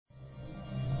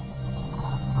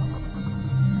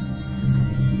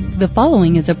The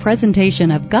following is a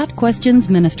presentation of Got Questions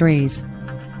Ministries.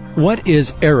 What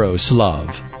is eros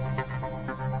love?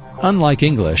 Unlike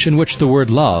English, in which the word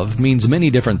love means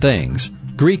many different things,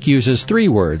 Greek uses three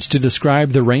words to describe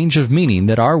the range of meaning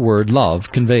that our word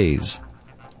love conveys.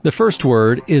 The first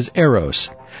word is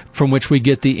eros, from which we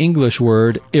get the English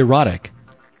word erotic.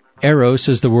 Eros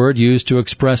is the word used to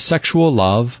express sexual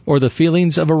love or the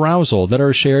feelings of arousal that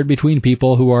are shared between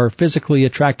people who are physically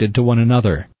attracted to one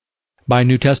another. By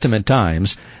New Testament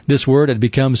times, this word had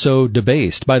become so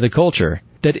debased by the culture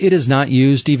that it is not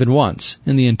used even once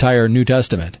in the entire New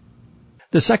Testament.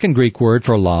 The second Greek word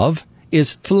for love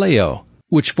is phileo,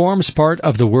 which forms part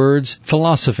of the words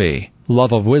philosophy,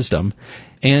 love of wisdom,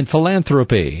 and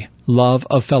philanthropy, love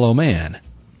of fellow man.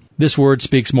 This word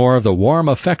speaks more of the warm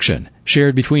affection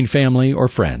shared between family or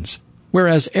friends.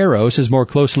 Whereas eros is more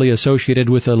closely associated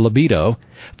with the libido,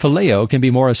 phileo can be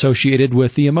more associated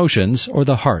with the emotions or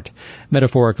the heart,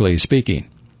 metaphorically speaking.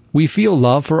 We feel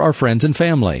love for our friends and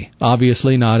family,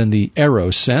 obviously not in the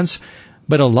eros sense,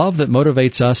 but a love that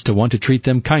motivates us to want to treat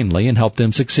them kindly and help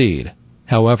them succeed.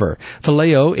 However,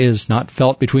 phileo is not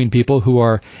felt between people who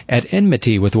are at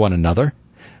enmity with one another.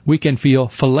 We can feel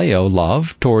phileo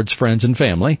love towards friends and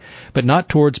family, but not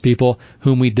towards people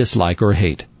whom we dislike or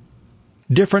hate.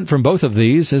 Different from both of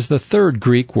these is the third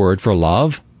Greek word for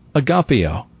love,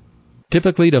 agapeo,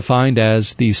 typically defined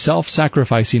as the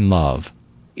self-sacrificing love.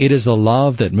 It is the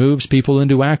love that moves people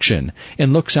into action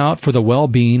and looks out for the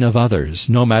well-being of others,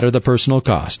 no matter the personal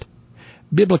cost.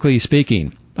 Biblically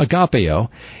speaking, agapeo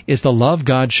is the love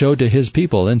God showed to His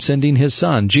people in sending His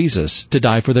Son, Jesus, to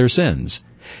die for their sins.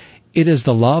 It is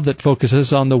the love that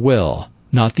focuses on the will,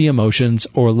 not the emotions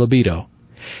or libido.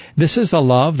 This is the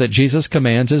love that Jesus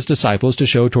commands His disciples to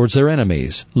show towards their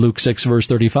enemies, Luke 6 verse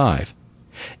 35.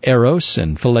 Eros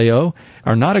and phileo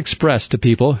are not expressed to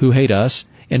people who hate us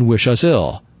and wish us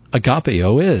ill.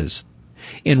 Agapeo is.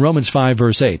 In Romans 5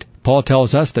 verse 8, Paul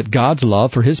tells us that God's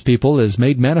love for His people is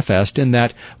made manifest in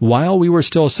that while we were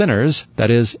still sinners,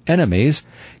 that is, enemies,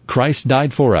 Christ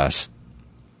died for us.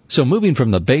 So moving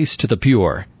from the base to the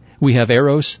pure, we have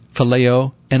eros,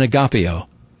 phileo, and agapeo.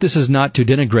 This is not to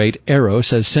denigrate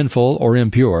eros as sinful or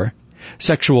impure.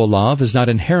 Sexual love is not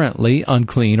inherently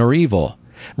unclean or evil.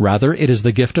 Rather, it is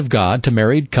the gift of God to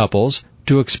married couples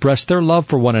to express their love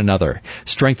for one another,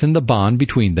 strengthen the bond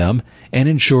between them, and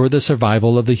ensure the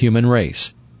survival of the human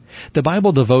race. The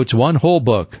Bible devotes one whole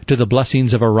book to the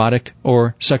blessings of erotic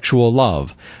or sexual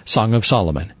love, Song of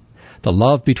Solomon. The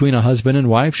love between a husband and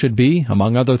wife should be,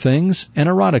 among other things, an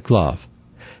erotic love.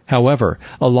 However,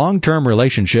 a long-term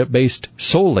relationship based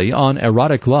solely on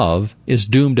erotic love is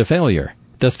doomed to failure.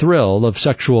 The thrill of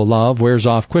sexual love wears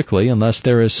off quickly unless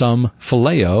there is some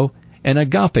phileo and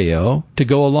agapeo to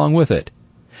go along with it.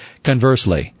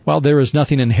 Conversely, while there is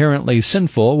nothing inherently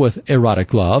sinful with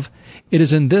erotic love, it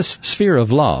is in this sphere of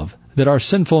love that our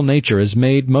sinful nature is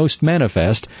made most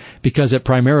manifest because it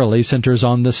primarily centers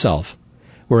on the self,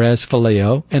 whereas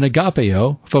phileo and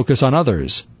agapeo focus on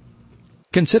others.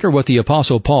 Consider what the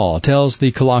Apostle Paul tells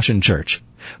the Colossian church.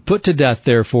 Put to death,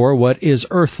 therefore, what is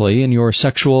earthly in your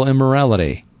sexual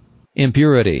immorality,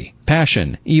 impurity,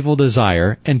 passion, evil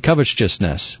desire, and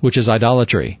covetousness, which is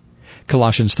idolatry.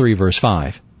 Colossians 3 verse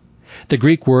 5. The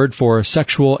Greek word for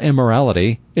sexual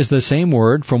immorality is the same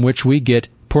word from which we get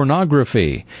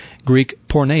pornography, Greek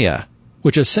porneia,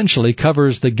 which essentially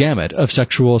covers the gamut of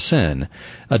sexual sin,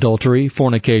 adultery,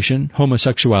 fornication,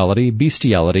 homosexuality,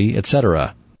 bestiality,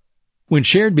 etc. When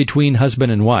shared between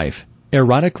husband and wife,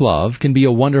 erotic love can be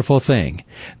a wonderful thing,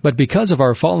 but because of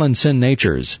our fallen sin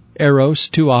natures, eros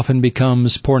too often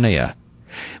becomes porneia.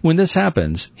 When this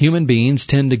happens, human beings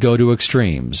tend to go to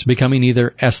extremes, becoming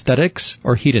either aesthetics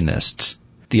or hedonists.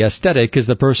 The aesthetic is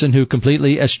the person who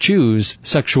completely eschews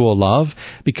sexual love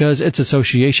because its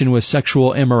association with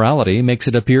sexual immorality makes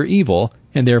it appear evil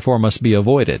and therefore must be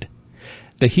avoided.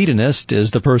 The hedonist is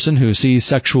the person who sees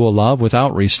sexual love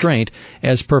without restraint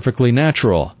as perfectly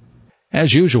natural.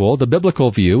 As usual, the biblical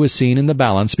view is seen in the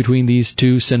balance between these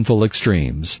two sinful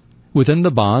extremes. Within the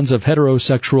bonds of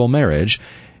heterosexual marriage,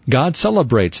 God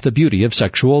celebrates the beauty of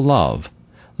sexual love.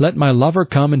 Let my lover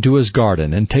come into his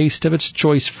garden and taste of its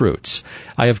choice fruits.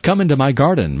 I have come into my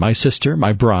garden, my sister,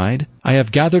 my bride. I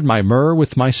have gathered my myrrh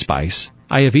with my spice.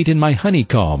 I have eaten my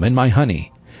honeycomb and my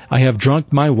honey. I have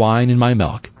drunk my wine and my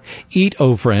milk. Eat,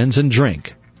 O friends, and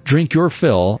drink. Drink your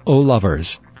fill, O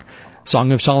lovers.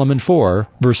 Song of Solomon 4,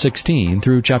 verse 16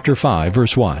 through chapter 5,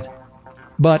 verse 1.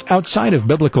 But outside of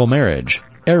biblical marriage,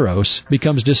 eros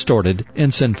becomes distorted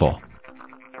and sinful.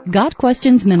 Got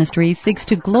Questions Ministry seeks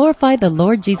to glorify the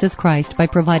Lord Jesus Christ by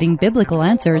providing biblical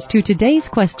answers to today's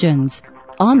questions.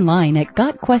 online at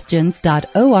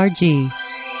gotquestions.org.